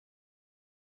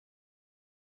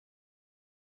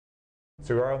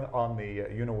So we're on the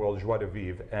Uniworld Joie de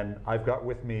Vivre, and I've got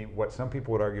with me what some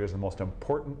people would argue is the most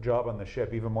important job on the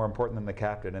ship, even more important than the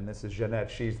captain, and this is Jeanette.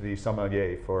 She's the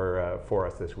sommelier for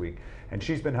us this week, and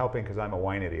she's been helping because I'm a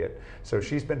wine idiot. So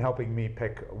she's been helping me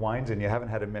pick wines, and you haven't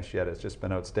had a miss yet. It's just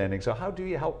been outstanding. So how do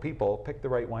you help people pick the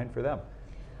right wine for them?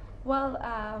 Well,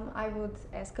 I would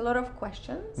ask a lot of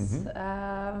questions.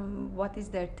 What is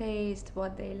their taste,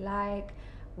 what they like,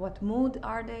 what mood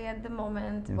are they at the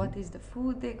moment, what is the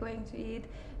food they're going to eat.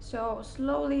 So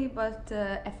slowly but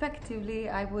effectively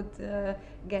I would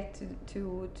get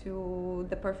to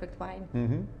the perfect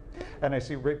wine. And I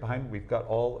see right behind we've got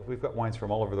wines from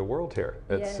all over the world here.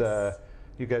 It's yes.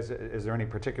 You guys, is there any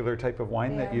particular type of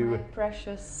wine They that are you my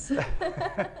precious.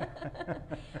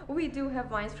 We do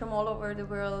have wines from all over the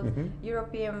world.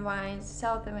 European wines,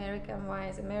 South American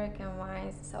wines,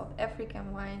 South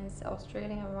African wines,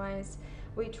 Australian wines.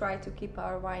 We try to keep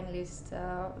our wine list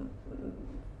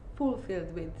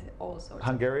fulfilled with all sorts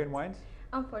Hungarian of wines?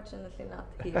 Unfortunately not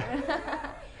here.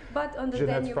 But on the Danube.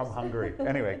 Danube. From Hungary.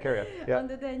 Anyway, carry on. Yeah. On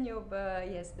the Danube,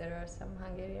 yes, there are some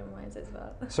Hungarian wines as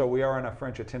well. So we are on a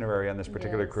French itinerary on this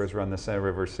particular cruise. We're on the Seine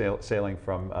River sailing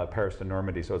from Paris to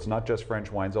Normandy. So it's not just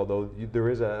French wines, although there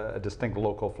is a distinct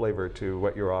local flavor to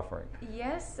what you're offering.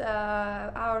 Yes,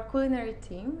 our culinary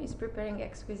team is preparing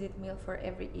exquisite meal for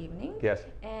every evening. Yes.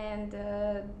 And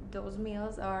those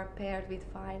meals are paired with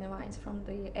fine wines from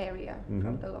the area,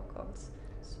 from the locals.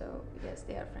 So yes,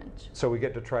 they are French. So we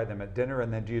get to try them at dinner,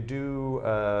 and then do you do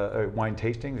wine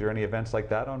tastings or any events like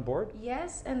that on board?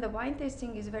 Yes, and the wine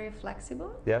tasting is very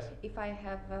flexible. Yes. If I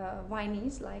have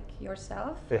wineys like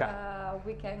yourself,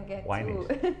 we can get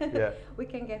we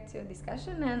can get to a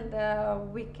discussion,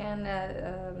 and we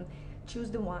can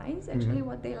choose the wines actually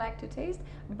what they like to taste.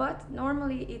 But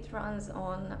normally it runs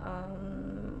on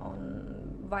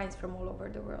wines from all over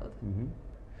the world.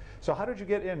 So how did you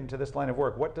get into this line of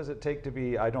work? What does it take to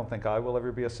be, I don't think I will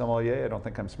ever be a sommelier, I don't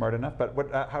think I'm smart enough,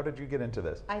 but how did you get into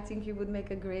this? I think you would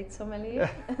make a great sommelier.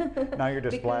 Now you're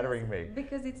just flattering me.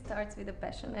 Because it starts with a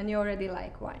passion and you already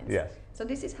like wines. Yes. So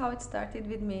this is how it started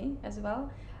with me as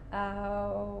well.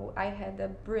 I had a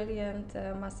brilliant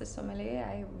master sommelier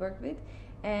I worked with,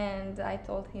 and I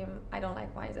told him I don't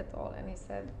like wines at all, and he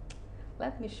said,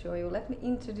 let me show you, let me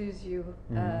introduce you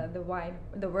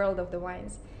the world of the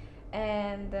wines.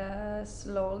 And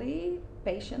slowly,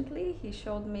 patiently, he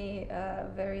showed me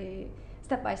very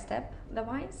step by step the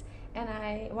wines, and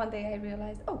one day I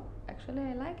realized, oh, actually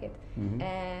I like it.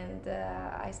 And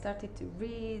I started to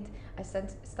read, I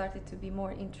started to be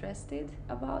more interested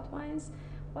about wines.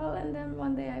 Well, and then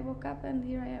one day I woke up and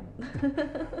here I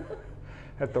am.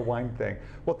 At the wine thing.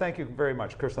 Well, thank you very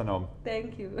much, Chris Lanome.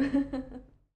 Thank you.